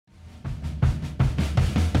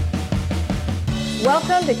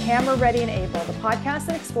Welcome to Camera Ready and Able, the podcast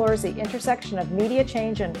that explores the intersection of media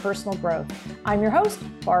change and personal growth. I'm your host,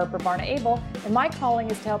 Barbara Barna-Abel, and my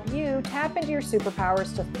calling is to help you tap into your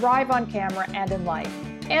superpowers to thrive on camera and in life,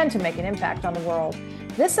 and to make an impact on the world.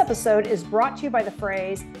 This episode is brought to you by the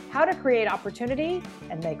phrase, how to create opportunity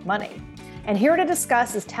and make money. And here to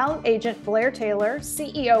discuss is talent agent Blair Taylor,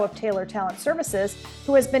 CEO of Taylor Talent Services,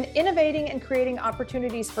 who has been innovating and creating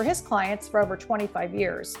opportunities for his clients for over 25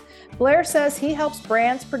 years. Blair says he helps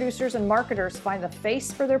brands, producers, and marketers find the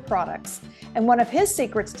face for their products. And one of his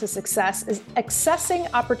secrets to success is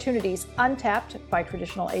accessing opportunities untapped by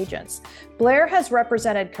traditional agents. Blair has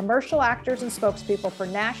represented commercial actors and spokespeople for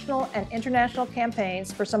national and international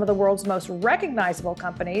campaigns for some of the world's most recognizable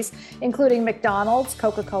companies, including McDonald's,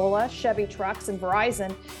 Coca-Cola, Chevy Trucks, and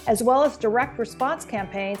Verizon, as well as direct response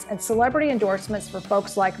campaigns and celebrity endorsements for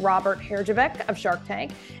folks like Robert Herjavec of Shark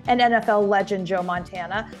Tank and NFL legend Joe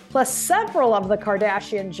Montana, plus several of the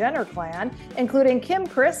Kardashian-Jenner clan, including Kim,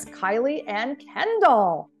 Kris, Kylie, and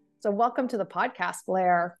Kendall. So welcome to the podcast,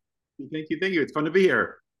 Blair. Thank you. It's fun to be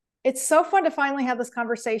here. It's so fun to finally have this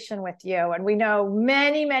conversation with you. And we know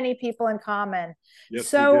many, many people in common. Yes,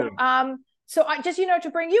 So I just, to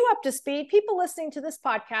bring you up to speed, people listening to this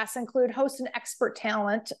podcast include host and expert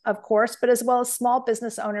talent, of course, but as well as small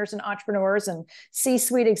business owners and entrepreneurs and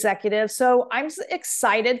C-suite executives. So I'm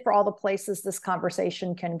excited for all the places this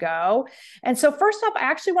conversation can go. And so first off, I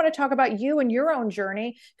actually want to talk about you and your own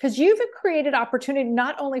journey, because you've created opportunity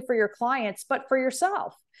not only for your clients, but for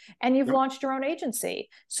yourself. And you've launched your own agency.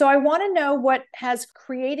 So I want to know what has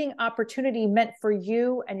creating opportunity meant for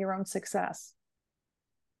you and your own success.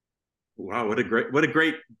 Wow, what a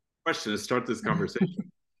great question to start this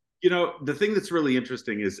conversation. The thing that's really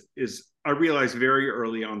interesting is I realized very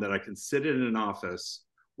early on that I can sit in an office,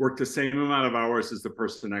 work the same amount of hours as the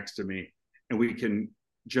person next to me, and we can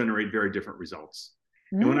generate very different results.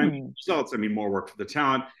 And when I mean results, I mean more work for the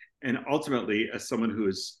talent. And ultimately, as someone who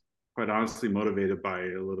is quite honestly motivated by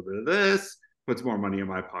a little bit of this, puts more money in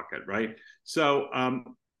my pocket, right? So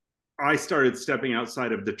I started stepping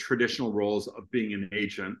outside of the traditional roles of being an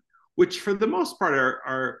agent, which for the most part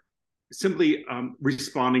are simply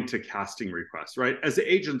responding to casting requests, right? As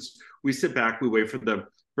agents, we sit back, we wait for the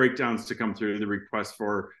breakdowns to come through, the requests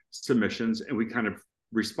for submissions, and we kind of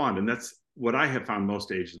respond. And that's what I have found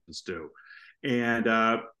most agents do.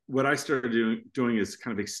 And what I started doing is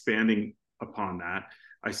kind of expanding upon that.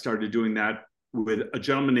 I started doing that with a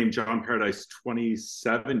gentleman named John Paradise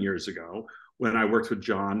 27 years ago when I worked with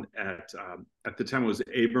John at the time it was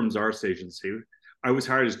Abrams Arts Agency. I was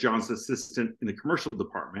hired as John's assistant in the commercial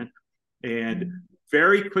department. And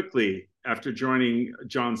very quickly after joining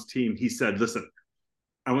John's team, he said, listen,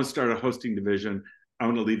 I want to start a hosting division. I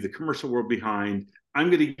want to leave the commercial world behind.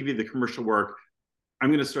 I'm going to give you the commercial work. I'm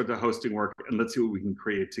going to start the hosting work, and let's see what we can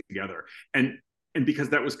create together. And because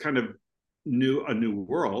that was kind of a new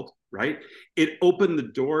world, right? It opened the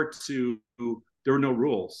door to, there were no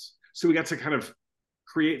rules. So we got to kind of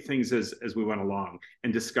create things as we went along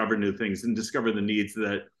and discover new things and discover the needs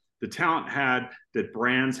that the talent had, that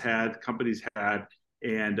brands had, companies had.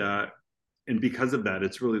 And because of that,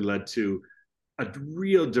 it's really led to a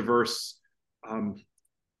real diverse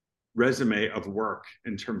resume of work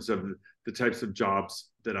in terms of the types of jobs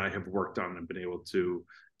that I have worked on and been able to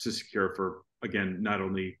secure for, again, not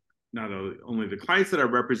only the clients that I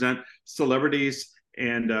represent, celebrities,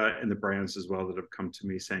 and the brands as well that have come to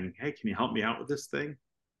me saying, hey, can you help me out with this thing?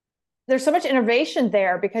 There's so much innovation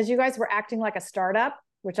there because you guys were acting like a startup,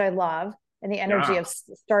 which I love, and the energy of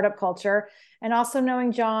startup culture. And also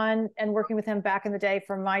knowing John and working with him back in the day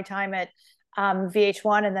from my time at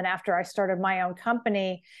VH1. And then after I started my own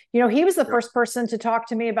company, he was the first person to talk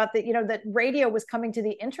to me about that radio was coming to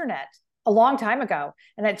the internet a long time ago.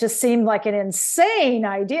 And it just seemed like an insane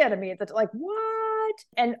idea to me. That like, what?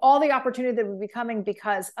 And all the opportunity that would be coming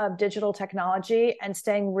because of digital technology and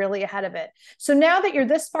staying really ahead of it. So now that you're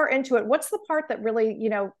this far into it, what's the part that really,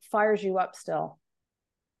 fires you up still?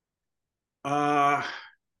 I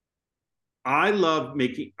love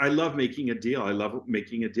making a deal. I love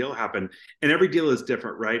making a deal happen. And every deal is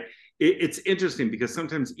different, right? It's interesting because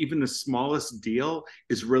sometimes even the smallest deal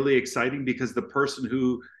is really exciting because the person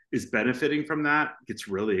who is benefiting from that gets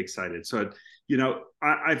really excited. So,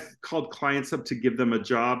 I've called clients up to give them a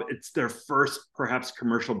job. It's their first perhaps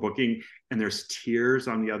commercial booking and there's tears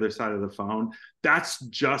on the other side of the phone. That's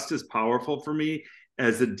just as powerful for me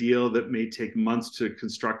as a deal that may take months to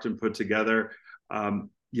construct and put together.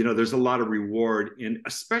 There's a lot of reward in,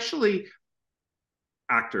 especially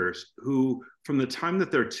actors who, from the time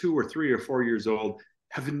that they're 2 or 3 or 4 years old,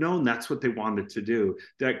 have known that's what they wanted to do.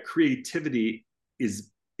 That creativity is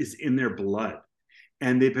in their blood.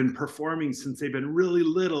 and they've been performing since they've been really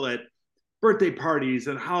little at birthday parties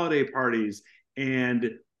and holiday parties, and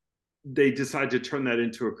they decide to turn that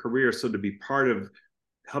into a career. So to be part of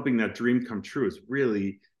helping that dream come true is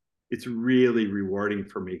really, it's really rewarding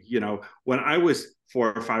for me. You know, when I was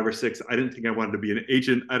 4 or 5 or 6, I didn't think I wanted to be an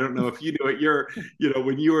agent. I don't know if you knew it,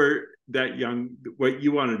 when you were that young, what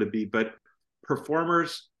you wanted to be, but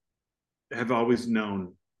performers have always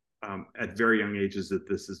known at very young ages that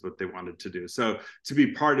this is what they wanted to do. So to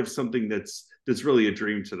be part of something that's really a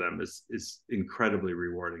dream to them is incredibly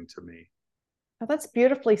rewarding to me. Oh, that's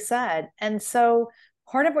beautifully said. And so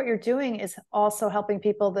part of what you're doing is also helping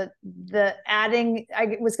people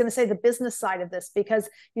I was going to say the business side of this, because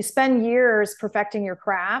you spend years perfecting your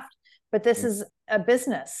craft, but this is a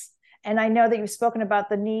business. And I know that you've spoken about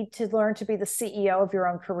the need to learn to be the CEO of your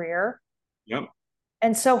own career. Yep.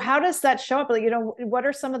 And so how does that show up? What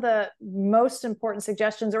are some of the most important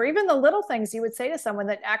suggestions, or even the little things you would say to someone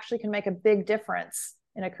that actually can make a big difference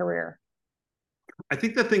in a career? I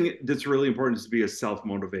think the thing that's really important is to be a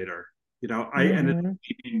self-motivator. I ended up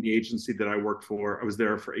in the agency that I worked for. I was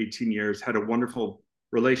there for 18 years, had a wonderful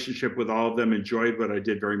relationship with all of them, enjoyed what I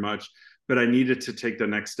did very much, but I needed to take the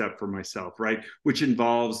next step for myself, right? Which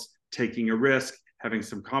involves taking a risk, having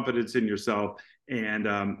some confidence in yourself, and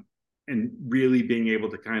really being able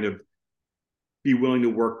to kind of be willing to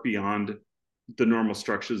work beyond the normal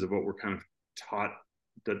structures of what we're kind of taught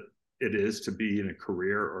that it is to be in a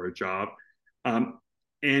career or a job.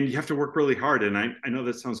 And you have to work really hard. And I know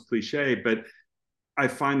that sounds cliche, but I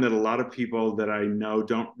find that a lot of people that I know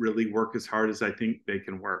don't really work as hard as I think they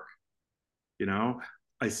can work.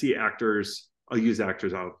 I see actors, I'll use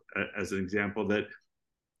actors out as an example, that,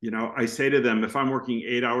 I say to them, if I'm working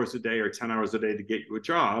 8 hours a day or 10 hours a day to get you a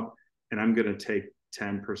job, and I'm going to take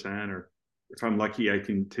 10%, or if I'm lucky, I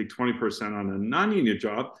can take 20% on a non-union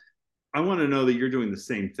job, I want to know that you're doing the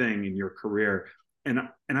same thing in your career. And I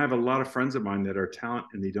have a lot of friends of mine that are talent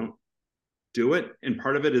and they don't do it. And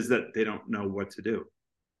part of it is that they don't know what to do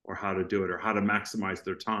or how to do it or how to maximize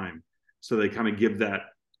their time. So they kind of give that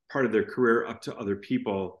part of their career up to other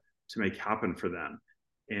people to make happen for them.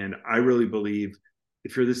 And I really believe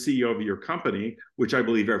if you're the CEO of your company, which I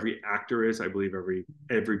believe every actor is, I believe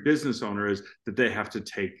every business owner is, that they have to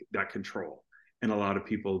take that control. And a lot of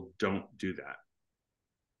people don't do that.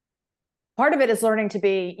 Part of it is learning to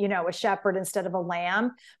be, a shepherd instead of a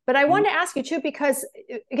lamb. But I wanted to ask you too, because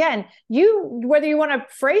again, whether you want to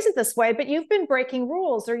phrase it this way, but you've been breaking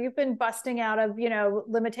rules, or you've been busting out of,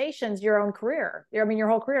 limitations your own career. I mean, your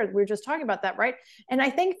whole career. We were just talking about that, right? And I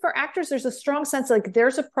think for actors, there's a strong sense like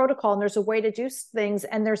there's a protocol and there's a way to do things,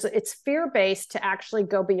 and it's fear-based to actually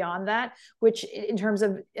go beyond that, which in terms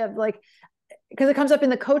of like, because it comes up in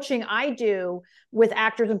the coaching I do with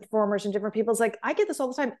actors and performers and different people. It's like, I get this all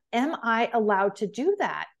the time. Am I allowed to do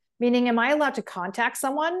that? Meaning, am I allowed to contact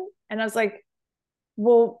someone? And I was like,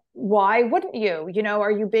 well, why wouldn't you?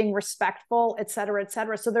 Are you being respectful, et cetera, et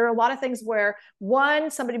cetera? So there are a lot of things where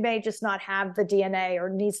somebody may just not have the DNA or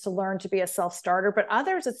needs to learn to be a self-starter, but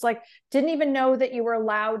others, it's like, didn't even know that you were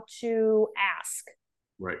allowed to ask.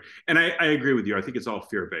 Right. And I agree with you. I think it's all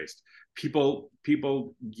fear-based.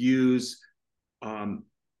 People use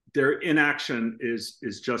their inaction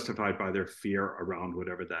is justified by their fear around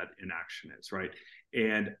whatever that inaction is, right?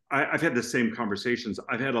 And I've had the same conversations.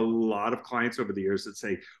 I've had a lot of clients over the years that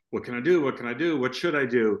say, "What can I do? What can I do? What should I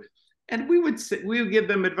do?" And we would give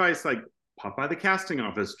them advice like, "Pop by the casting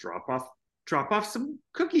office, drop off some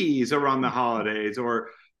cookies around the holidays, or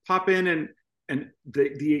pop in and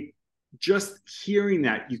the just hearing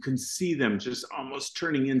that, you can see them just almost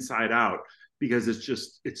turning inside out, because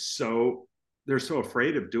they're so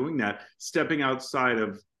afraid of doing that, stepping outside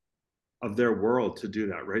of their world to do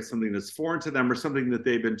that, right? Something that's foreign to them, or something that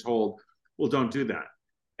they've been told, well, don't do that.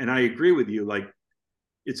 And I agree with you. Like,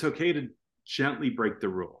 it's okay to gently break the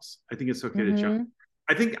rules. I think it's okay to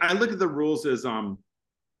I think I look at the rules as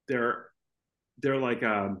they're like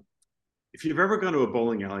if you've ever gone to a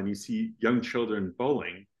bowling alley and you see young children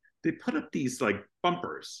bowling, they put up these like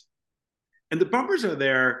bumpers. And the bumpers are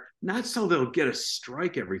there not so they'll get a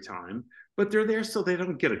strike every time, but they're there so they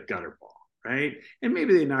don't get a gutter ball, right? And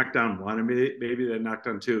maybe they knock down one, and maybe they knock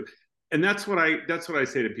down two. And that's what I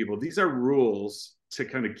say to people. These are rules to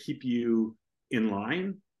kind of keep you in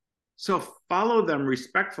line. So follow them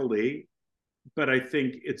respectfully, but I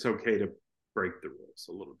think it's okay to break the rules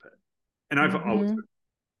a little bit. And I've always been,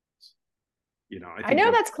 I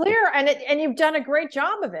know that's clear, and you've done a great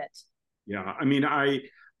job of it. Yeah, I mean, I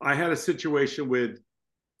had a situation with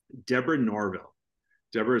Deborah Norville.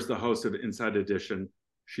 Deborah is the host of Inside Edition.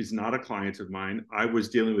 She's not a client of mine. I was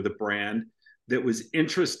dealing with a brand that was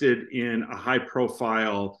interested in a high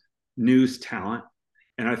profile news talent.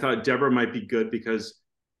 And I thought Deborah might be good because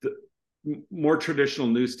the more traditional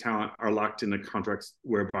news talent are locked into contracts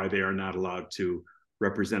whereby they are not allowed to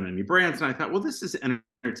represent any brands. And I thought, well, this is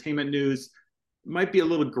entertainment news, might be a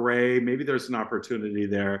little gray. Maybe there's an opportunity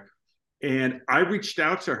there. And I reached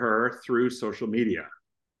out to her through social media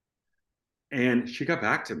and she got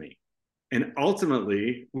back to me. And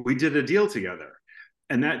ultimately, we did a deal together.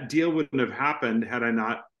 And that deal wouldn't have happened had I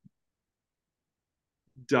not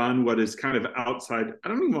done what is kind of outside. I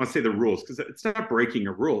don't even want to say the rules because it's not breaking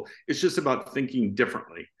a rule. It's just about thinking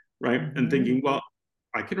differently, right? Mm-hmm. And thinking, well,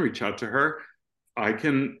 I can reach out to her. I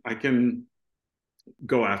can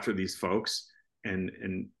go after these folks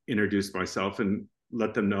and introduce myself and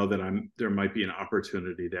let them know that there might be an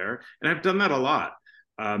opportunity there. And I've done that a lot.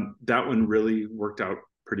 That one really worked out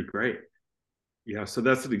pretty great. Yeah, so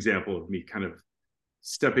that's an example of me kind of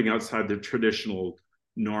stepping outside the traditional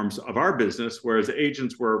norms of our business, whereas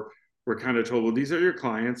agents were kind of told, well, these are your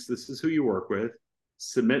clients, this is who you work with,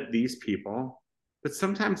 submit these people. But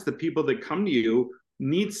sometimes the people that come to you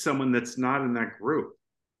need someone that's not in that group.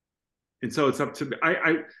 And so it's up to,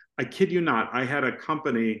 I kid you not, I had a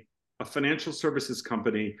company, a financial services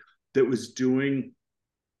company that was doing,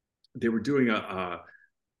 they were doing a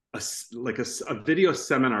video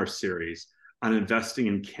seminar series on investing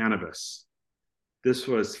in cannabis. This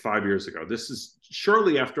was 5 years ago. This is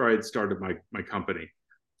shortly after I had started my company.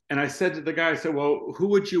 And I said to the guy, I said, well, who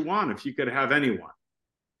would you want if you could have anyone?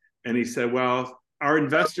 And he said, well, our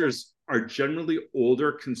investors are generally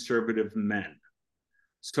older conservative men.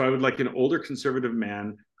 So I would like an older conservative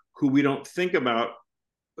man who we don't think about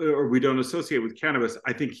or we don't associate with cannabis.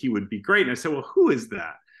 I think he would be great. And I said, well, who is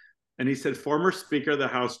that? And he said, former Speaker of the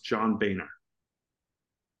House, John Boehner.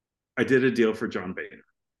 I did a deal for John Boehner.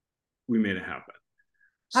 We made it happen.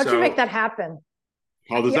 How'd you make that happen?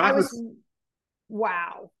 Called his office.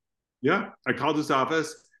 Wow. Yeah, I called his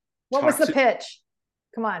office. What was the pitch?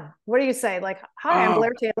 Come on. What do you say? Like, hi, I'm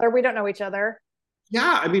Blair Taylor. We don't know each other.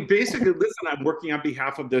 Yeah, I mean, basically, listen, I'm working on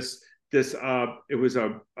behalf of this. It was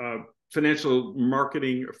a financial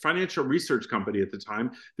research company at the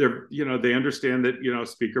time. They understand that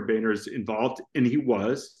Speaker Boehner is involved, and he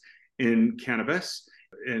was in cannabis,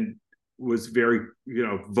 and was very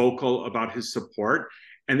vocal about his support.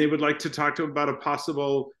 And they would like to talk to him about a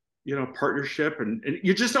possible, partnership. And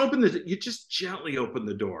you just gently open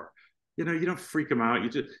the door. You don't freak him out. You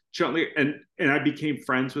just gently, and I became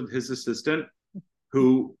friends with his assistant,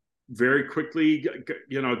 who very quickly,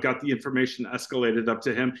 got the information escalated up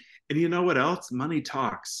to him. And you know what else? Money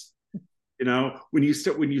talks. When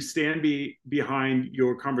you stand behind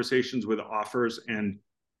your conversations with offers, and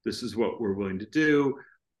this is what we're willing to do.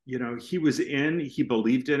 He was he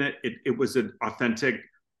believed in it. It was an authentic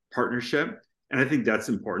partnership. And I think that's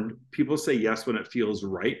important. People say yes when it feels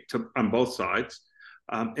right on both sides.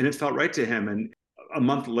 And it felt right to him. And a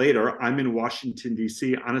month later, I'm in Washington,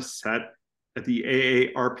 D.C. on a set at the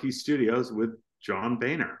AARP studios with John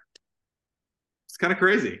Boehner. It's kind of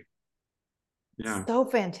crazy. Yeah. So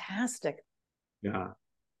fantastic. Yeah.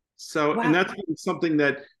 So, wow. And that's something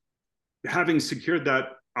that, having secured that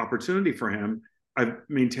opportunity for him, I've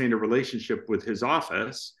maintained a relationship with his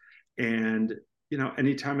office. And,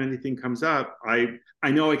 anytime anything comes up, I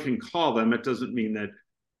know I can call them. It doesn't mean that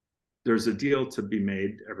there's a deal to be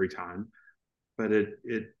made every time, but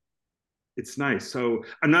it's nice. So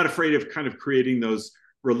I'm not afraid of kind of creating those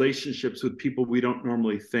relationships with people we don't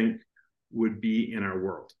normally think would be in our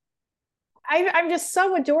world. I'm just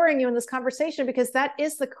so adoring you in this conversation, because that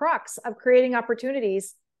is the crux of creating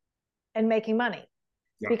opportunities and making money.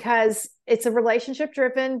 Yeah. Because it's a relationship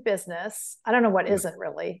driven business. I don't know what isn't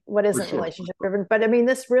relationship driven, but I mean,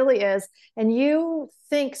 this really is. And you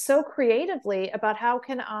think so creatively about how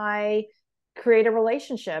can I create a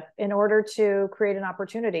relationship in order to create an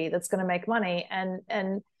opportunity that's going to make money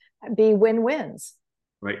and be win-wins.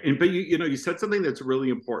 Right. But you said something that's really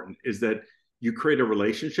important, is that you create a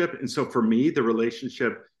relationship. And so for me, the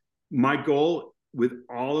relationship, my goal with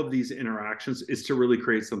all of these interactions is to really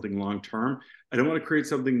create something long-term. I don't want to create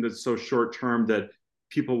something that's so short-term that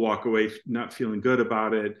people walk away not feeling good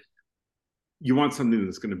about it. You want something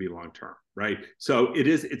that's going to be long-term, right? So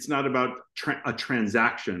it's not about a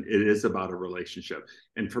transaction. It is about a relationship.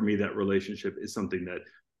 And for me, that relationship is something that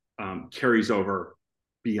carries over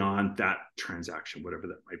beyond that transaction, whatever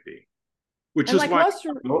that might be. Which is why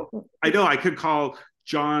I know I could call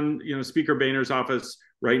John, Speaker Boehner's office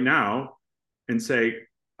right now and say,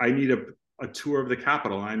 I need a tour of the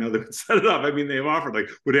Capitol. I know they would set it up. I mean, they've offered, like,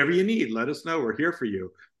 whatever you need, let us know. We're here for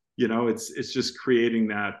you. It's just creating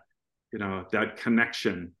that, that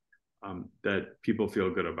connection that people feel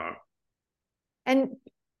good about. And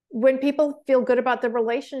when people feel good about the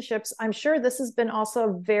relationships, I'm sure this has been also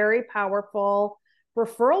a very powerful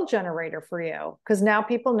referral generator for you, because now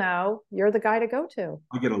people know you're the guy to go to.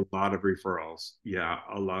 I get a lot of referrals. Yeah,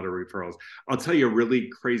 a lot of referrals. I'll tell you a really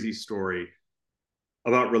crazy story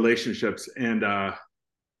about relationships, and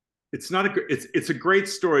it's a great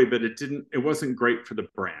story, but it wasn't great for the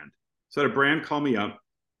brand. So the brand called me up,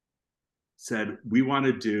 said we want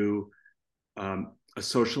to do a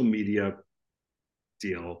social media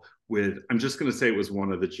deal with, I'm just going to say it was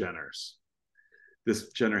one of the Jenners.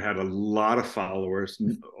 This Jenner had a lot of followers,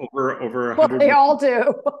 over 100. Well, they all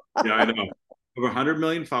do. Yeah, I know, over 100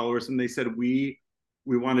 million followers, and they said we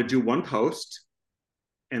want to do one post,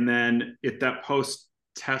 and then if that post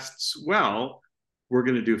tests well, we're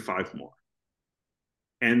going to do 5 more.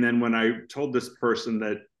 And then when I told this person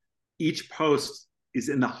that each post is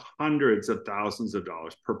in the hundreds of thousands of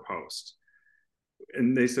dollars per post,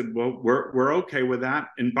 and they said, well, we're okay with that.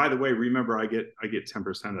 And by the way, remember, I get 10%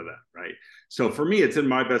 of that, right? So for me, it's in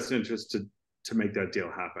my best interest to make that deal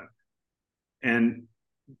happen. And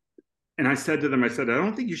I said to them, I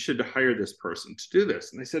don't think you should hire this person to do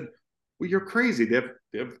this. And they said, well, you're crazy. They have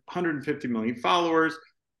 150 million followers.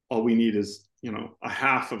 All we need is, a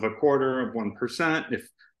half of a quarter of 1%. And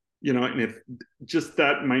if just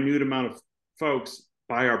that minute amount of folks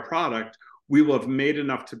buy our product, we will have made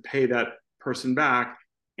enough to pay that person back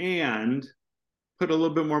and put a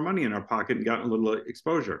little bit more money in our pocket and gotten a little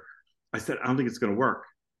exposure. I said, I don't think it's going to work.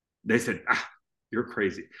 They said, you're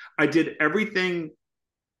crazy. I did everything.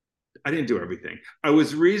 I didn't do everything. I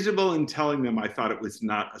was reasonable in telling them I thought it was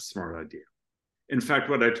not a smart idea. In fact,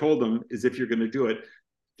 what I told them is, if you're going to do it,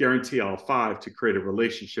 guarantee all 5 to create a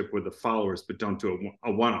relationship with the followers, but don't do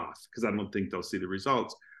a one-off, because I don't think they'll see the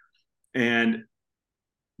results. And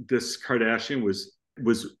this Kardashian was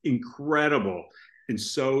incredible and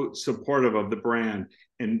so supportive of the brand,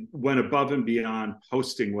 and went above and beyond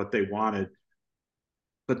posting what they wanted,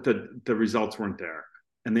 but the results weren't there,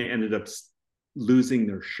 and they ended up losing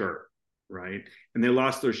their shirt, right? And they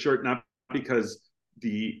lost their shirt not because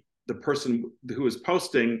the person who was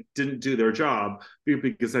posting didn't do their job,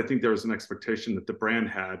 because I think there was an expectation that the brand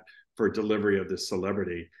had for delivery of this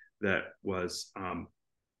celebrity that was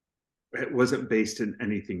it wasn't based in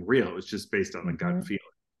anything real. It was just based on a gut feeling,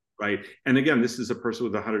 right? And again, this is a person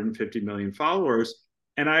with 150 million followers.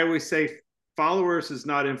 And I always say, followers is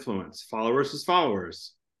not influence. Followers is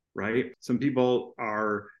followers, right? Some people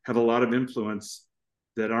have a lot of influence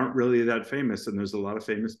that aren't really that famous. And there's a lot of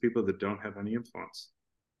famous people that don't have any influence.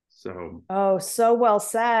 So. Oh, so well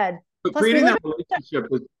said. But creating that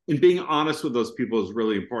relationship and being honest with those people is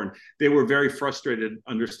really important. They were very frustrated,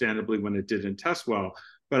 understandably, when it didn't test well.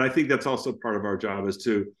 But I think that's also part of our job, is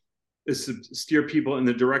to steer people in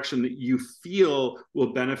the direction that you feel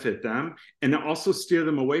will benefit them, and also steer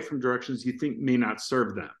them away from directions you think may not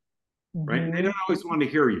serve them, right? And they don't always want to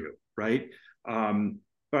hear you, right?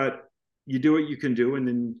 But you do what you can do, and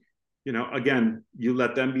then, again, you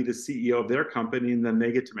let them be the CEO of their company, and then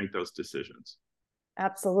they get to make those decisions.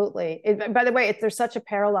 Absolutely. By the way, there's such a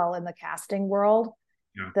parallel in the casting world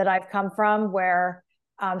that I've come from, where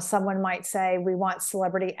someone might say, we want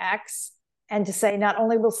celebrity X, and to say, not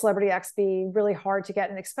only will celebrity X be really hard to get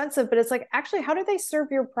and expensive, but it's like, actually, how do they serve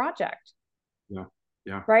your project? Yeah.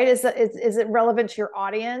 Right? Is it relevant to your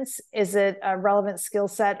audience? Is it a relevant skill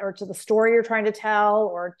set, or to the story you're trying to tell,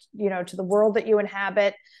 or, to the world that you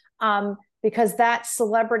inhabit? Because that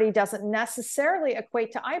celebrity doesn't necessarily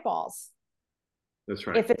equate to eyeballs. That's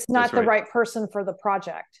right. If it's not the right person for the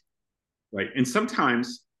project. Right. And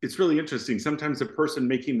sometimes it's really interesting. Sometimes the person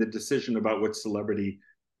making the decision about what celebrity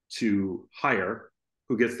to hire,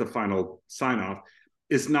 who gets the final sign off,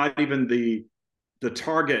 is not even the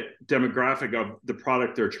target demographic of the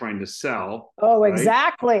product they're trying to sell. Oh, right?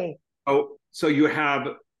 Exactly. So you have,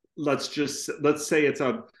 let's say it's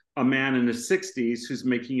a man in his 60s who's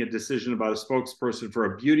making a decision about a spokesperson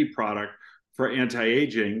for a beauty product for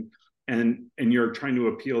anti-aging, and you're trying to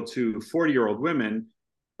appeal to 40-year-old women,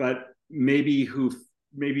 but maybe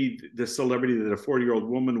the celebrity that a 40-year-old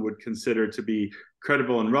woman would consider to be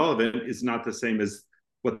credible and relevant is not the same as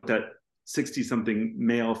what that 60-something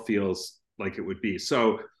male feels like it would be.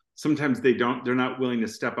 So sometimes they're not willing to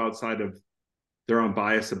step outside of their own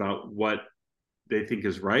bias about what they think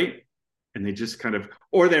is right. And they just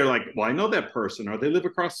or they're like, well, I know that person, or they live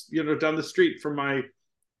across, down the street from my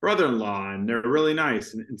brother-in-law, and they're really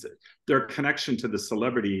nice. And their connection to the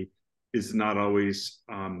celebrity is not always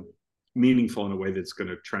meaningful in a way that's going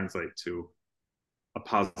to translate to a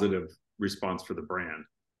positive response for the brand.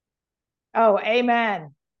 Oh,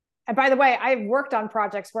 amen. And by the way, I've worked on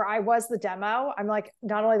projects where I was the demo. I'm like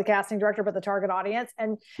not only the casting director, but the target audience,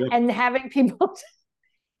 and having people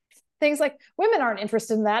things like women aren't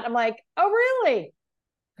interested in that. I'm like, oh, really?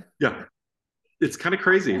 Yeah. It's kind of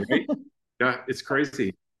crazy, right? Yeah, it's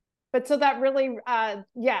crazy. But so that really,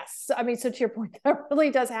 yes. I mean, so to your point, that really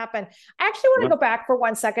does happen. I actually want to go back for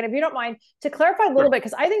 1 second, if you don't mind, to clarify a little bit,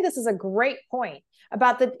 because I think this is a great point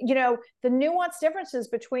about the nuanced differences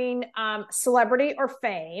between celebrity or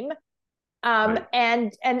fame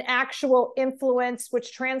and actual influence,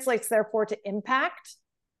 which translates therefore to impact.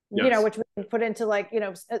 Yes. Which we can put into like,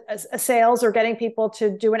 a sales or getting people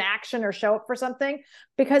to do an action or show up for something.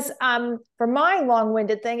 Because for my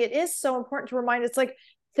long-winded thing, it is so important to remind, it's like,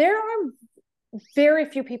 there are very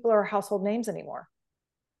few people who are household names anymore.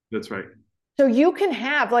 That's right. So you can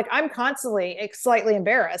have, like, I'm constantly slightly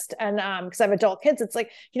embarrassed, and because I have adult kids, it's like,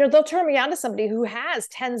 they'll turn me on to somebody who has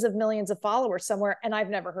tens of millions of followers somewhere, and I've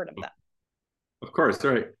never heard of them. Of course,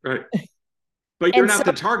 right. But you're not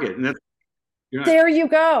the target, and that's there you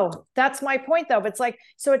go. That's my point, though. But it's like,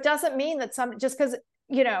 so it doesn't mean that just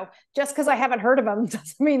because I haven't heard of them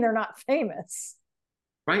doesn't mean they're not famous.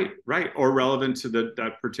 Right. Or relevant to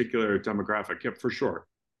that particular demographic. Yeah, for sure.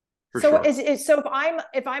 So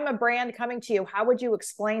if I'm a brand coming to you, how would you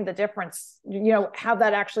explain the difference, how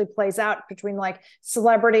that actually plays out between like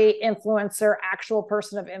celebrity, influencer, actual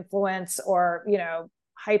person of influence, or,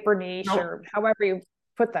 hyper niche, or however you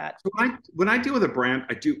put that? So when I deal with a brand,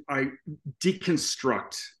 I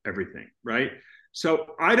deconstruct everything, right?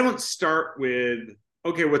 So I don't start with,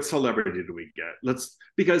 okay, what celebrity do we get?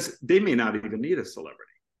 Because they may not even need a celebrity.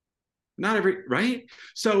 Right?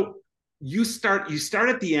 So you start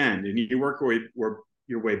at the end, and you work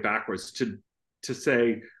your way backwards to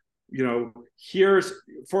say, here's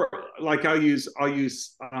for, like, I'll use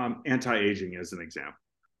anti-aging as an example.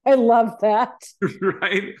 I love that.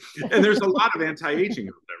 Right? And there's a lot of anti-aging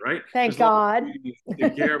out there, right? Thank God.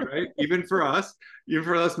 Care, right? Even for us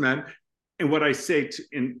men. And what I say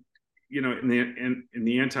in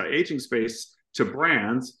the anti-aging space to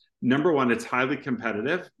brands, number one, it's highly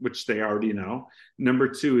competitive, which they already know. Number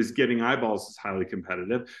two is getting eyeballs is highly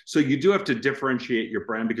competitive. So you do have to differentiate your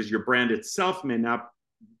brand, because your brand itself may not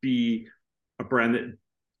be a brand that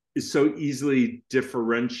is so easily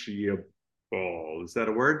differentiable. Is that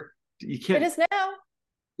a word? You can't. It is now.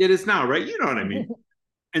 It is now, right? You know what I mean?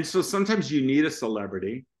 And so sometimes you need a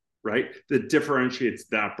celebrity, right, that differentiates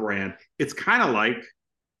that brand. It's kind of like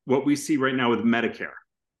what we see right now with Medicare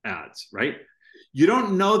ads, right? You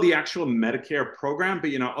don't know the actual Medicare program,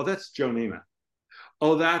 but oh, that's Joe Namath.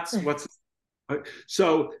 Oh, that's what's.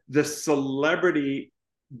 So the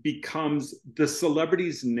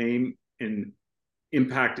celebrity's name and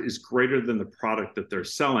impact is greater than the product that they're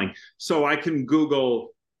selling. So I can Google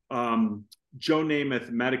Joe Namath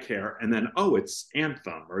Medicare, and then, oh, it's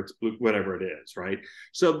Anthem, or it's whatever it is, right?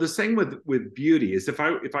 So the same with beauty is, if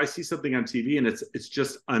I see something on TV and it's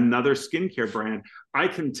just another skincare brand, I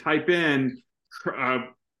can type in, I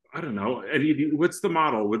don't know, what's the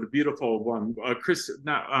model with the beautiful one? She's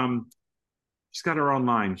got her own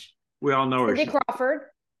line. We all know her. Cindy Crawford.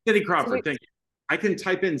 Cindy Crawford, thank you. I can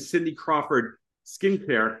type in Cindy Crawford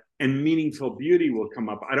skincare, and meaningful beauty will come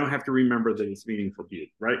up. I don't have to remember that it's meaningful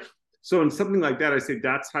beauty, right? So in something like that, I say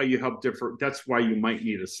that's how you help differ. That's why you might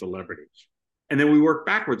need a celebrity. And then we work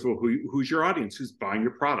backwards. Well, who's your audience? Who's buying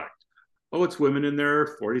your product? Oh, it's women in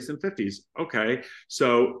their 40s and 50s. Okay.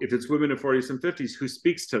 So if it's women in 40s and 50s, who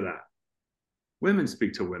speaks to that? Women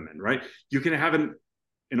speak to women, right? You can have an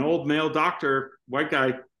old male doctor, white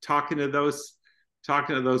guy, talking to those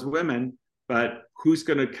women, but who's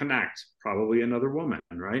going to connect? Probably another woman,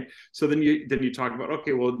 right? So then you talk about,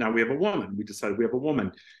 okay, well, now we have a woman. We decided we have a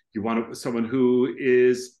woman. You want someone who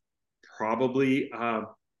is probably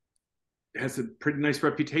has a pretty nice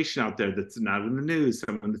reputation out there, that's not in the news,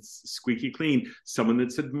 someone that's squeaky clean, someone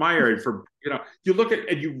that's admired for, you look at,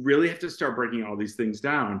 and you really have to start breaking all these things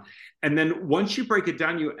down. And then once you break it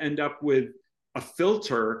down, you end up with a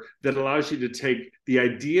filter that allows you to take the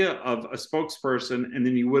idea of a spokesperson, and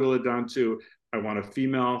then you whittle it down to, I want a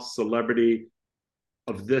female celebrity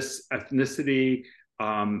of this ethnicity,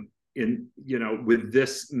 with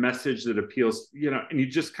this message that appeals, and you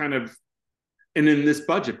just kind of, and in this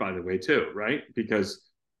budget, by the way, too, right? Because,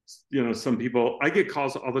 some people, I get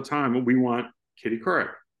calls all the time, we want Katie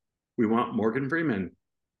Couric, we want Morgan Freeman.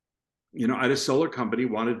 I had a solar company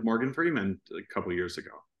wanted Morgan Freeman a couple of years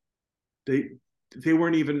ago. They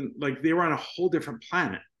weren't even, like, they were on a whole different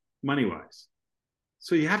planet money wise.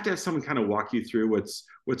 So you have to have someone kind of walk you through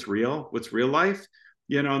what's real life,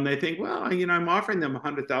 and they think, well, I'm offering them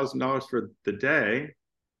 $100,000 for the day.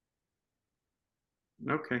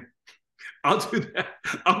 Okay, I'll do that.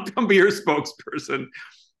 I'll come be your spokesperson,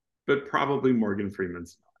 but probably Morgan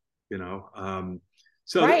Freeman's not, you know.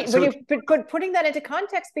 Right. When you putting that into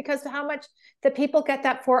context, because how much the people get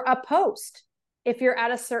that for a post if you're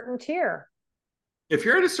at a certain tier. If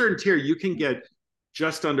you're at a certain tier, you can get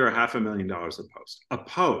just under $500,000 a post. A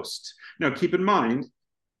post. Now, keep in mind,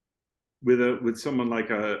 with someone like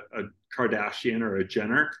a Kardashian or a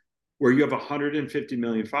Jenner, where you have 150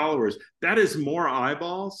 million followers, that is more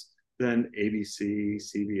eyeballs than ABC,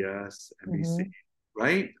 CBS, NBC,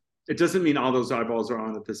 right? It doesn't mean all those eyeballs are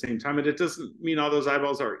on at the same time, and it doesn't mean all those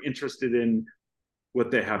eyeballs are interested in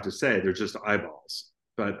what they have to say. They're just eyeballs.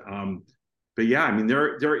 But yeah, I mean,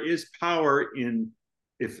 there is power in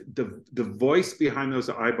if the voice behind those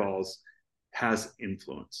eyeballs has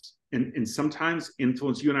influence. And sometimes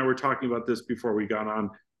influence, you and I were talking about this before we got on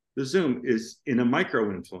the Zoom, is in a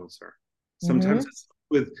micro influencer. Sometimes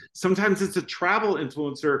sometimes it's a travel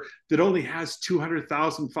influencer that only has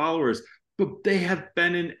 200,000 followers, but they have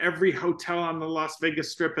been in every hotel on the Las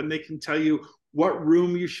Vegas Strip, and they can tell you what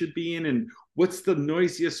room you should be in and what's the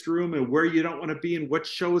noisiest room and where you don't want to be and what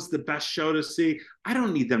show is the best show to see. I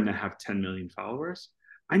don't need them to have 10 million followers.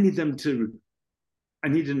 I need to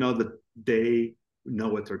know that they know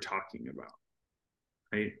what they're talking about,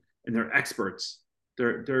 right? And they're experts.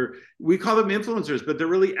 We call them influencers, but they're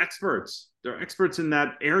really experts. They're experts in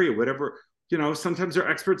that area, whatever, you know. Sometimes they're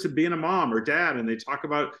experts at being a mom or dad, and they talk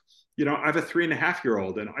about, you know, I have a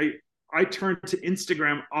 3.5-year-old, and I turn to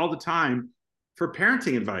Instagram all the time for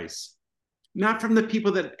parenting advice, not from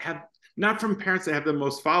parents that have the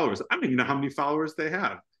most followers. I don't even know how many followers they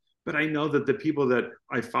have, but I know that the people that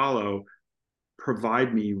I follow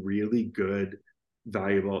provide me really good,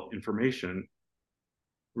 valuable information,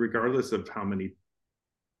 regardless of how many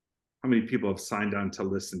people have signed on to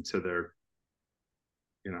listen to their,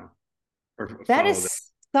 you know, or that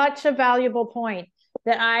is such a valuable point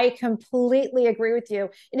that I completely agree with you.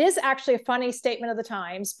 It is actually a funny statement of the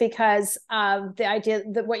times, because of the idea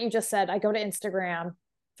that what you just said, I go to Instagram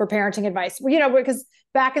for parenting advice, you know, because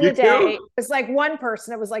back in the day, it's like one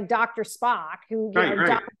person, it was like Dr. Spock, who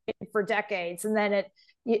dominated for decades. And then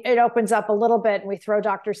it opens up a little bit and we throw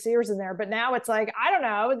Dr. Sears in there. But now it's like, I don't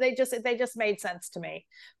know, they just made sense to me.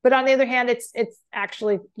 But on the other hand, it's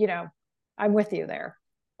actually, you know, I'm with you there.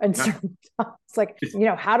 And so it's like, you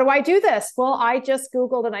know, how do I do this? Well, I just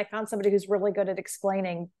Googled and I found somebody who's really good at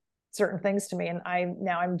explaining certain things to me. And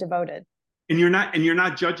I'm devoted. And you're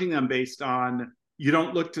not judging them based on, you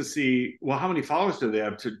don't look to see, well, how many followers do they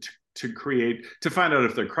have to find out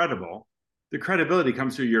if they're credible. The credibility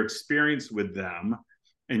comes through your experience with them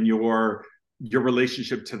and your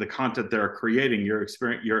relationship to the content they're creating. Your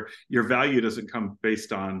experience, your value doesn't come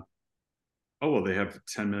based on, oh, well, they have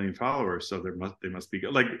 10 million followers, so they must be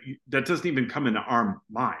good. Like, that doesn't even come into our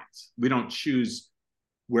minds. We don't choose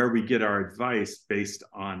where we get our advice based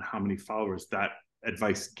on how many followers that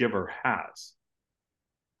advice giver has.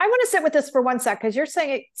 I want to sit with this for 1 sec, because you're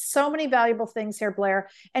saying so many valuable things here, Blair.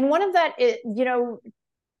 And one of that, you know,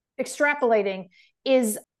 extrapolating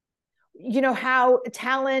is, you know, how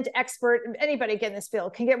talent, expert, anybody get in this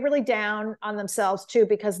field can get really down on themselves too,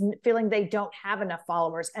 because feeling they don't have enough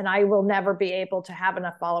followers, and I will never be able to have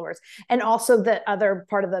enough followers. And also the other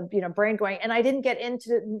part of the, you know, brain going, and I didn't get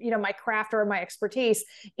into, you know, my craft or my expertise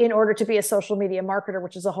in order to be a social media marketer,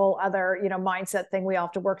 which is a whole other, you know, mindset thing we all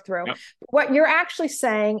have to work through. Yep. What you're actually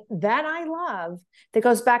saying that I love, that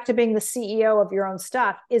goes back to being the CEO of your own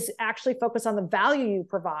stuff, is actually focus on the value you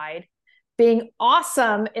provide, being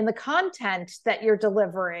awesome in the content that you're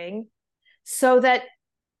delivering, so that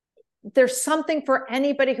there's something for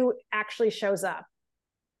anybody who actually shows up.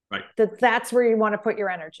 Right. That's where you want to put your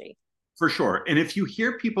energy. For sure. And if you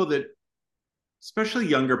hear people that, especially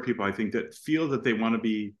younger people, I think, that feel that they want to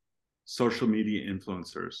be social media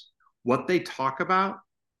influencers, what they talk about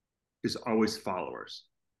is always followers.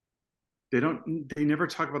 They never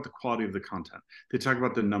talk about the quality of the content. They talk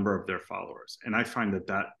about the number of their followers. And I find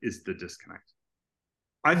that is the disconnect.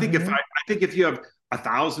 I think I think if you have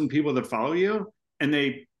 1,000 people that follow you and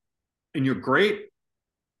you're great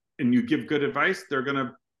and you give good advice, you're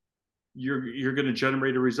gonna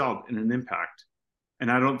generate a result and an impact. And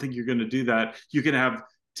I don't think you're gonna do that. You can have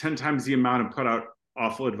 10 times the amount and put out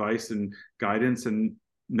awful advice and guidance and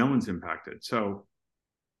no one's impacted. So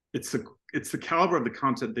it's the caliber of the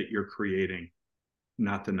content that you're creating,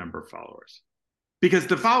 not the number of followers, because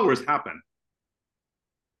the followers happen.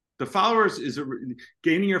 The followers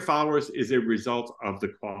gaining your followers is a result of the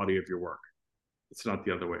quality of your work. It's not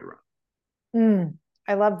the other way around.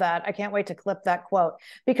 I love that. I can't wait to clip that quote,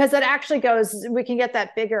 because that actually goes, we can get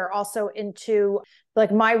that bigger also into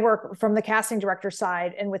like my work from the casting director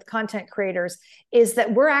side and with content creators, is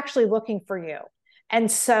that we're actually looking for you. And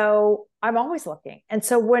so I'm always looking. And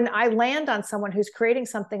so when I land on someone who's creating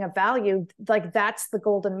something of value, like that's the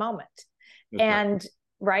golden moment. That's And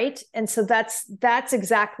right. And so that's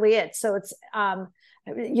exactly it. So it's,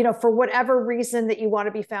 for whatever reason that you want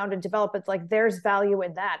to be found and develop, it's like, there's value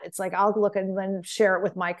in that. It's like, I'll look and then share it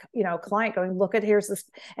with my, client going, look at, here's this.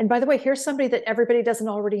 And by the way, here's somebody that everybody doesn't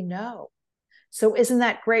already know. So isn't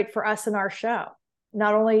that great for us in our show?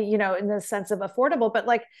 Not only, in the sense of affordable, but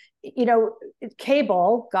like,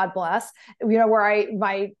 cable, God bless, where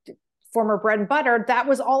my former bread and butter, that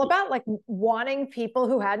was all about like wanting people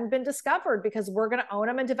who hadn't been discovered, because we're going to own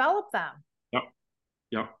them and develop them.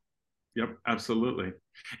 Yep, absolutely.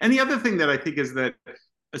 And the other thing that I think is that,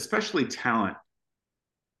 especially talent,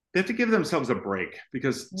 they have to give themselves a break,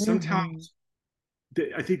 because some talent,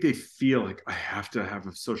 I think they feel like, I have to have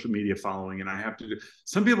a social media following and I have to do.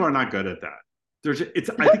 Some people are not good at that.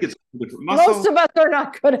 I think it's most of us are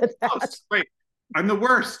not good at that. Right. I'm the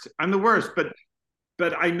worst.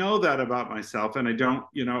 But I know that about myself, and I don't,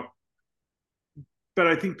 but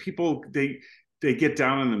I think people, they get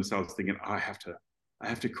down on themselves thinking, oh, I have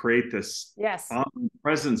to create this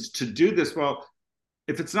presence to do this. Well,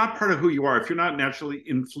 if it's not part of who you are, if you're not naturally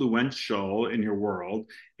influential in your world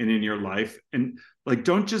and in your life, and like,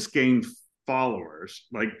 don't just gain followers.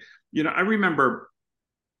 Like, I remember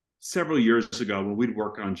several years ago when we'd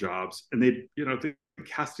work on jobs, and the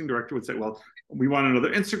casting director would say, well, we want to know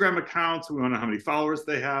their Instagram accounts, we want to know how many followers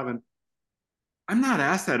they have. And I'm not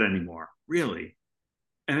asked that anymore, really.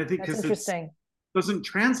 And I think because it doesn't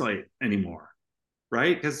translate anymore.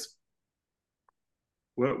 Right? Because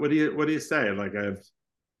what do you say? Like, I've,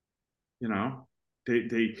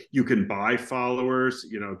 you can buy followers.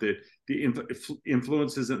 The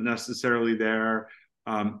influence isn't necessarily there,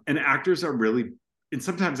 and actors are really, and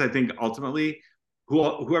sometimes I think ultimately,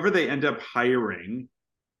 whoever they end up hiring,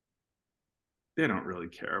 they don't really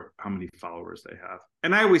care how many followers they have.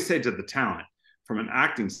 And I always say to the talent, from an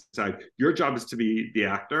acting side, your job is to be the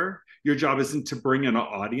actor. Your job isn't to bring in an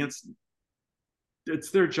audience.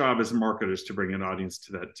 It's their job as marketers to bring an audience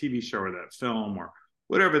to that TV show or that film or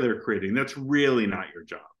whatever they're creating. That's really not your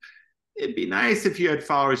job. It'd be nice if you had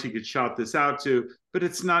followers you could shout this out to, but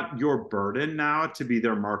it's not your burden now to be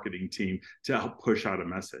their marketing team to help push out a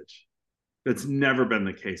message. That's never been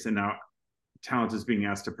the case. And now talent is being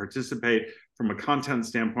asked to participate from a content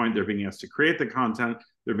standpoint. They're being asked to create the content.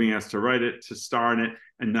 They're being asked to write it, to star in it.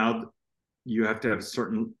 And now you have to have a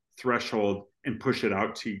certain threshold and push it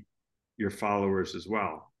out to your followers as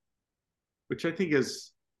well, which I think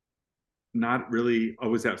is not really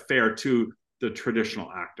always that fair to the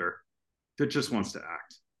traditional actor that just wants to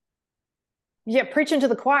act. Yeah, preaching to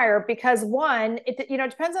the choir, because one, it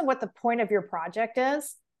depends on what the point of your project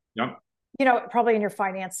is. Yep. Probably in your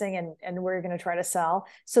financing and where you're going to try to sell,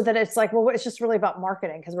 so that it's like, well, it's just really about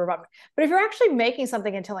marketing, because but if you're actually making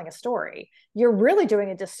something and telling a story, you're really doing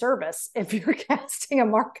a disservice if you're casting a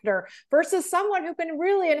marketer versus someone who can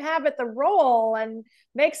really inhabit the role and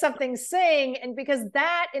make something sing. And because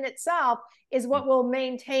that in itself is what will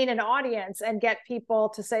maintain an audience and get people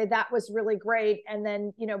to say that was really great. And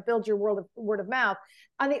then, build your word of mouth.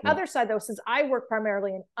 On the other side, though, since I work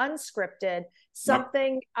primarily in unscripted,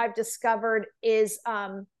 something I've discovered is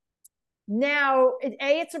now,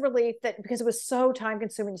 it's a relief that, because it was so time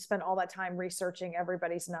consuming to spend all that time researching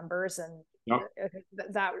everybody's numbers and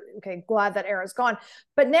glad that era is gone.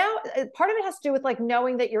 But now part of it has to do with like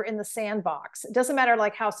knowing that you're in the sandbox. It doesn't matter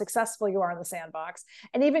like how successful you are in the sandbox.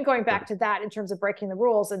 And even going back to that in terms of breaking the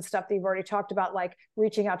rules and stuff that you've already talked about, like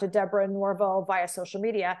reaching out to Deborah Norville via social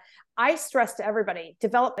media, I stress to everybody,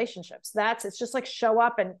 develop relationships. It's just like show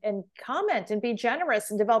up and comment and be generous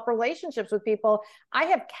and develop relationships with people. I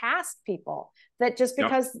have cast people that just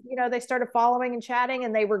because, they started following and chatting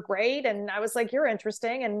and they were great. And I was like, you're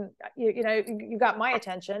interesting. And you got my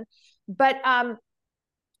attention. But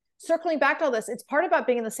circling back to all this, it's part about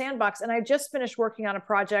being in the sandbox. And I just finished working on a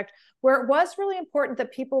project where it was really important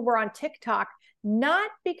that people were on TikTok, not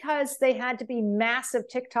because they had to be massive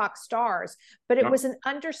TikTok stars, but it was an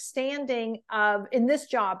understanding of, in this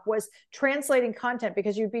job, was translating content,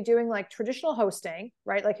 because you'd be doing like traditional hosting,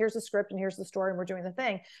 right? Like, here's the script and here's the story and we're doing the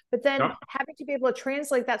thing. But then having to be able to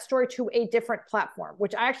translate that story to a different platform,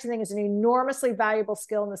 which I actually think is an enormously valuable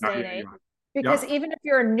skill in this day and age. Because even if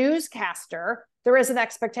you're a newscaster, there is an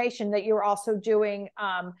expectation that you're also doing,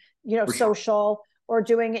 social or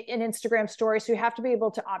doing an Instagram story. So you have to be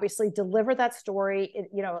able to obviously deliver that story,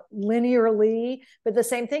 linearly. But the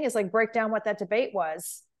same thing is like break down what that debate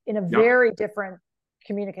was in a very different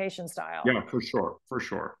communication style. Yeah, for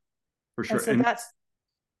sure. And so And that's,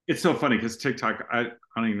 it's so funny because TikTok, I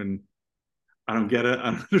don't get it.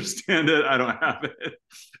 I don't understand it. I don't have it,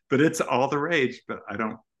 but it's all the rage, but I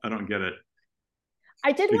don't get it.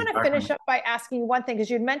 I did want to finish up by asking one thing, because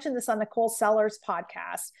you'd mentioned this on Nicole Sellers'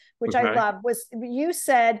 podcast, which I love, was you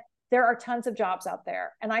said there are tons of jobs out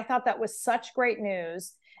there. And I thought that was such great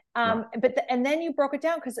news. And then you broke it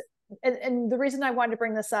down because, and the reason I wanted to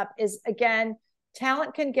bring this up is, again,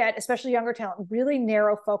 talent can get, especially younger talent, really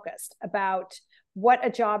narrow focused about what a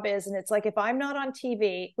job is. And it's like, if I'm not on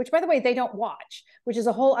TV, which by the way, they don't watch, which is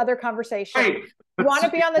a whole other conversation. Right. Want to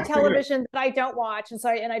be on the television that I don't watch.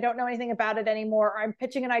 And I don't know anything about it anymore. Or I'm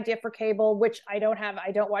pitching an idea for cable, which I don't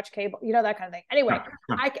watch cable, that kind of thing. Anyway,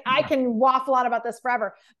 I can waffle on about this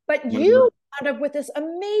forever, but you wound up with this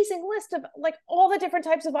amazing list of like all the different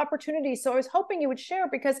types of opportunities. So I was hoping you would share,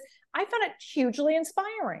 because I found it hugely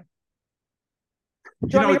inspiring. Do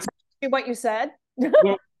you want me to repeat what you said?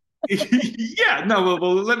 Well, yeah, no,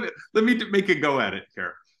 well, let me make a go at it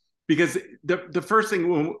here, because the first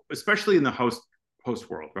thing, especially in the host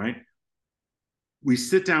world, right? We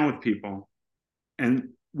sit down with people and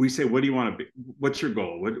we say, what do you want to be? What's your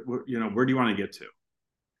goal? What where do you want to get to?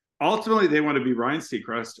 Ultimately, they want to be Ryan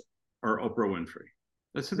Seacrest or Oprah Winfrey.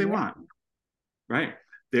 That's what they want, right?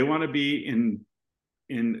 They want to be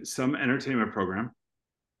in some entertainment program,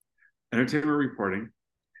 entertainment reporting.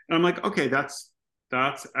 And I'm like, okay, that's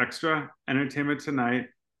extra, Entertainment Tonight,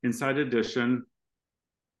 Inside Edition.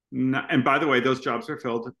 And by the way, those jobs are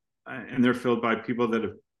filled, and they're filled by people that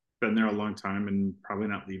have been there a long time and probably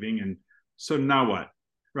not leaving. And so now what,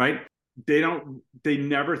 right? They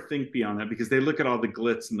never think beyond that, because they look at all the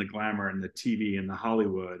glitz and the glamour and the TV and the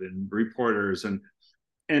Hollywood and reporters. And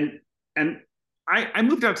I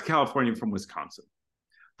moved out to California from Wisconsin.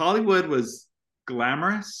 Hollywood was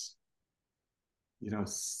glamorous,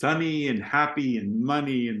 sunny and happy and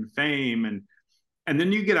money and fame. And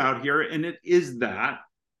then you get out here and it is that,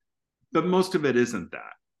 but most of it isn't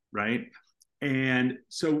that, right? And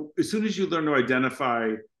so as soon as you learn to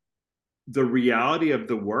identify the reality of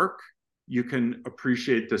the work, you can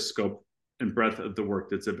appreciate the scope and breadth of the work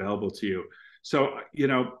that's available to you. So,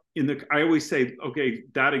 I always say, okay,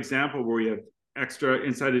 that example where we have extra,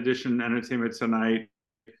 Inside Edition, Entertainment Tonight,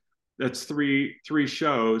 that's three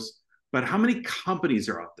shows. But how many companies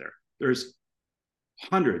are out there? There's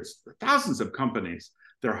hundreds, thousands of companies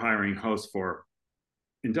that are hiring hosts for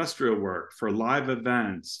industrial work, for live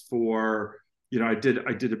events, for, I did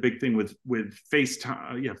a big thing with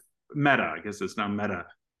FaceTime, Meta, I guess it's now Meta,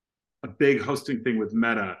 a big hosting thing with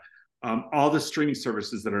Meta. All the streaming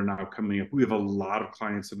services that are now coming up. We have a lot of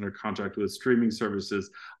clients under contract with streaming services,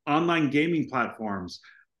 online gaming platforms,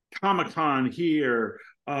 Comic-Con here,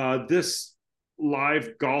 this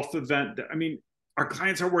live golf event. I mean, our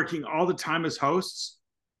clients are working all the time as hosts,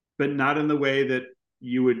 but not in the way that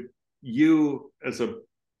you as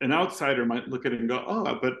an outsider might look at it and go,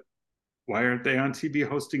 oh, but why aren't they on TV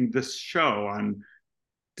hosting this show on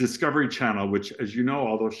Discovery Channel, which, as you know,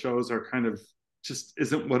 all those shows are kind of just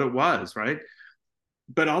isn't what it was, right?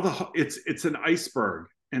 But it's an iceberg,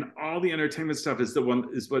 and all the entertainment stuff is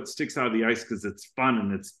what sticks out of the ice, because it's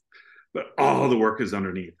fun but all the work is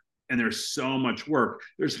underneath. And there's so much work.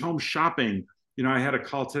 There's home shopping. I had a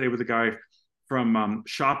call today with a guy from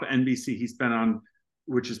Shop NBC. He's been on,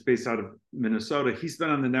 which is based out of Minnesota. He's been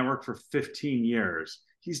on the network for 15 years.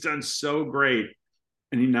 He's done so great.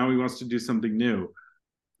 And now he wants to do something new.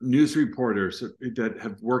 News reporters that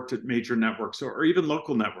have worked at major networks or even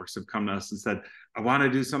local networks have come to us and said, I want to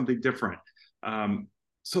do something different.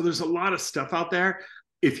 So there's a lot of stuff out there.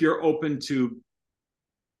 If you're open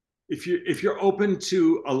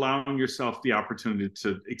to allowing yourself the opportunity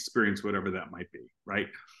to experience whatever that might be, right?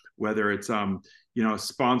 Whether it's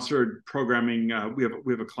sponsored programming. We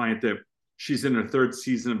have a client that she's in her third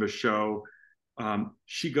season of a show.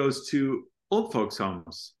 She goes to old folks'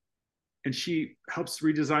 homes and she helps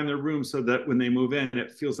redesign their room so that when they move in,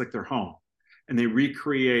 it feels like they're home, and they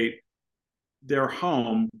recreate their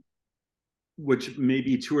home, which may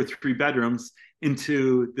be 2 or 3 bedrooms,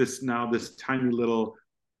 into this tiny little,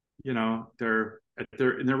 they're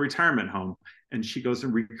in their retirement home, and she goes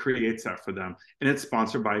and recreates that for them. And it's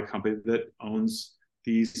sponsored by a company that owns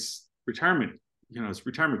these retirement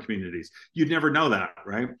communities. You'd never know that,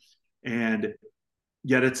 right? And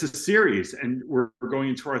yet it's a series, and we're going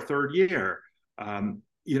into our 3rd year. I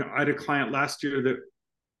had a client last year that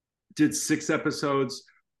did 6 episodes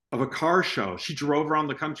of a car show. She drove around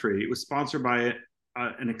the country. It was sponsored by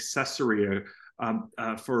an accessory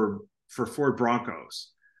for Ford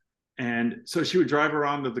Broncos. And so she would drive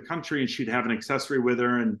around the country and she'd have an accessory with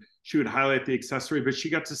her and she would highlight the accessory, but she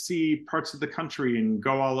got to see parts of the country and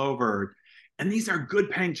go all over. And these are good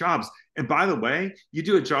paying jobs. And by the way, you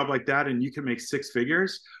do a job like that and you can make six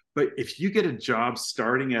figures. But if you get a job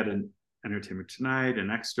starting at an Entertainment Tonight, an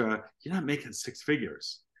Extra, you're not making six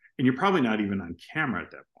figures. And you're probably not even on camera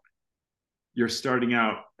at that point. You're starting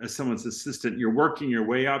out as someone's assistant. You're working your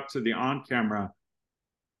way up to the on-camera,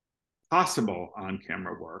 possible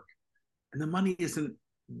on-camera work. And the money isn't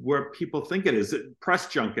where people think it is. Press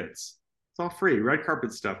junkets, it's all free. Red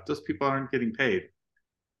carpet stuff, those people aren't getting paid.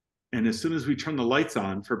 And as soon as we turn the lights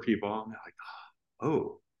on for people, they're like,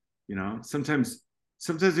 oh, you know, sometimes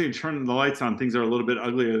when you turn the lights on, things are a little bit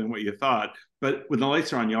uglier than what you thought. But when the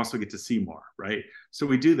lights are on, you also get to see more, right? So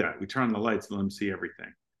we do that. We turn on the lights and let them see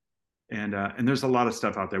everything. And there's a lot of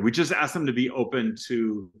stuff out there. We just ask them to be open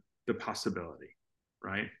to the possibility,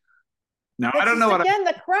 right? Now, I don't know what again,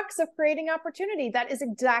 the crux of creating opportunity. That is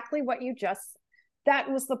exactly what that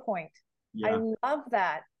was the point. Yeah. I love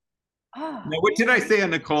that. Oh, now, what did I say on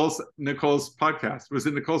Nicole's podcast? Was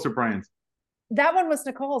it Nicole's or Brian's? That one was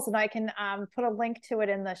Nicole's, and I can put a link to it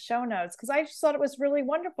in the show notes because I just thought it was really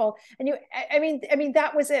wonderful. And I mean,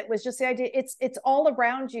 that was it. Was just the idea. It's all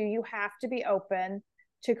around you. You have to be open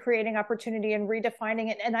to creating opportunity and redefining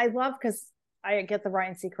it. And I love because I get the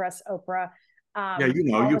Ryan Seacrest, Oprah. Yeah, you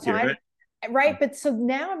know, you get it. Right. But so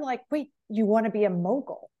now I'm like, wait, you want to be a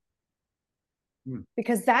mogul?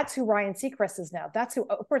 Because that's who Ryan Seacrest is now. That's who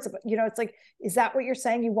Oprah's about. You know, it's like, is that what you're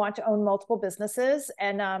saying? You want to own multiple businesses?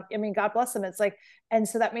 And I mean, God bless them. It's like, and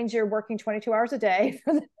so that means you're working 22 hours a day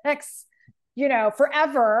for the next, you know,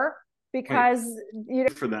 forever because, you know,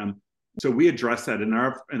 for them. So we address that in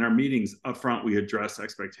our meetings up front. We address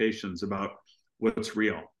expectations about what's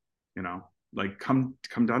real, you know, like come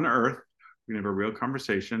down to earth. We're gonna have a real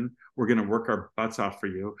conversation. We're gonna work our butts off for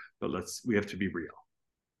you, but we have to be real,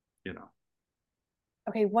 you know.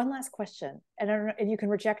 Okay, one last question, and I don't know, and you can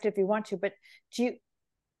reject it if you want to, but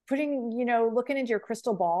looking into your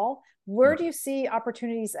crystal ball, where do you see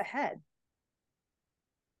opportunities ahead?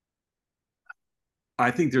 I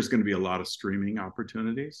think there's going to be a lot of streaming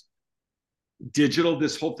opportunities. Digital,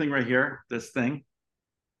 this whole thing right here, this thing.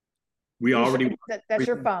 That's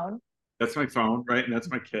your phone. That's my phone, right? And that's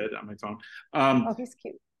my kid on my phone. Oh, he's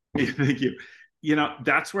cute. Thank you. You know,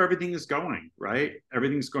 that's where everything is going, right?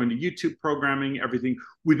 Everything's going to YouTube programming, everything.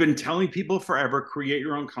 We've been telling people forever, create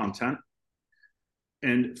your own content.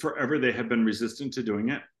 And forever they have been resistant to doing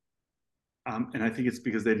it. And I think it's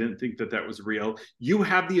because they didn't think that was real. You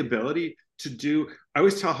have the ability to I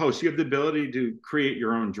always tell hosts, you have the ability to create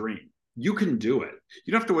your own dream. You can do it.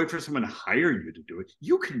 You don't have to wait for someone to hire you to do it.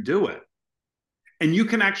 You can do it. And you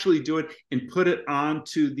can actually do it and put it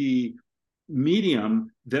onto the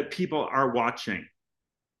medium that people are watching.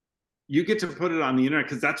 You get to put it on the internet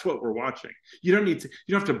because that's what we're watching. You don't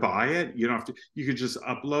have to buy it. You could just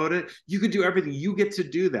upload it. You could do everything. You get to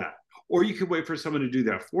do that. Or you could wait for someone to do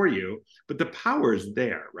that for you, but the power is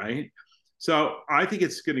there, right? So I think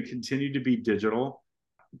it's going to continue to be digital.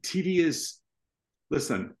 TV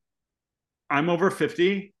listen, I'm over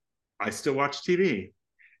 50. I still watch TV.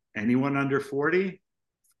 Anyone under 40,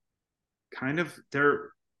 kind of,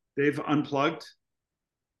 they've unplugged,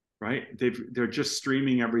 right? They're just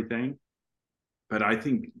streaming everything. But I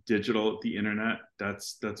think digital, the internet,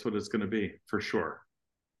 that's what it's going to be for sure.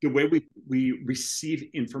 The way we receive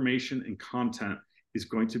information and content is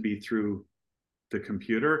going to be through the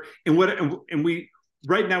computer. And we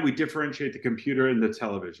right now we differentiate the computer and the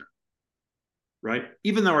television, right?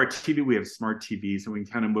 Even though our TV, we have smart TVs and we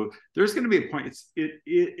can kind of move. There's going to be a point. It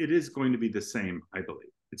is going to be the same, I believe.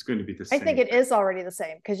 It's going to be the same. I think it is already the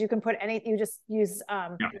same because you can put you just use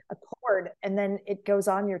a cord and then it goes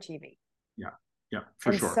on your TV. Yeah,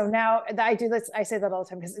 for sure. So now I do this. I say that all the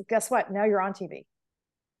time because guess what? Now you're on TV.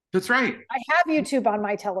 That's right. I have YouTube on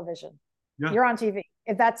my television. Yeah. You're on TV.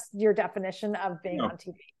 If that's your definition of being on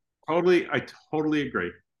TV. I totally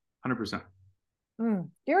agree. 100%.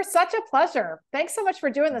 You're such a pleasure. Thanks so much for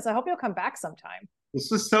doing this. I hope you'll come back sometime.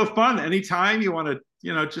 This is so fun. Anytime you want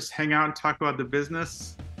to, just hang out and talk about the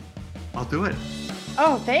business, I'll do it.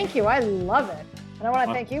 Oh, thank you. I love it. And I want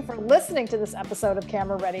to thank you for listening to this episode of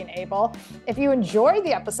Camera Ready and Able. If you enjoyed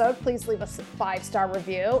the episode, please leave us a 5-star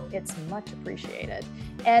review. It's much appreciated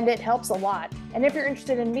and it helps a lot. And if you're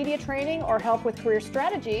interested in media training or help with career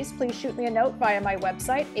strategies, please shoot me a note via my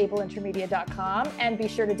website, ableintermedia.com, and be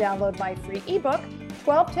sure to download my free ebook,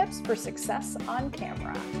 12 Tips for Success on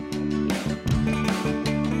Camera.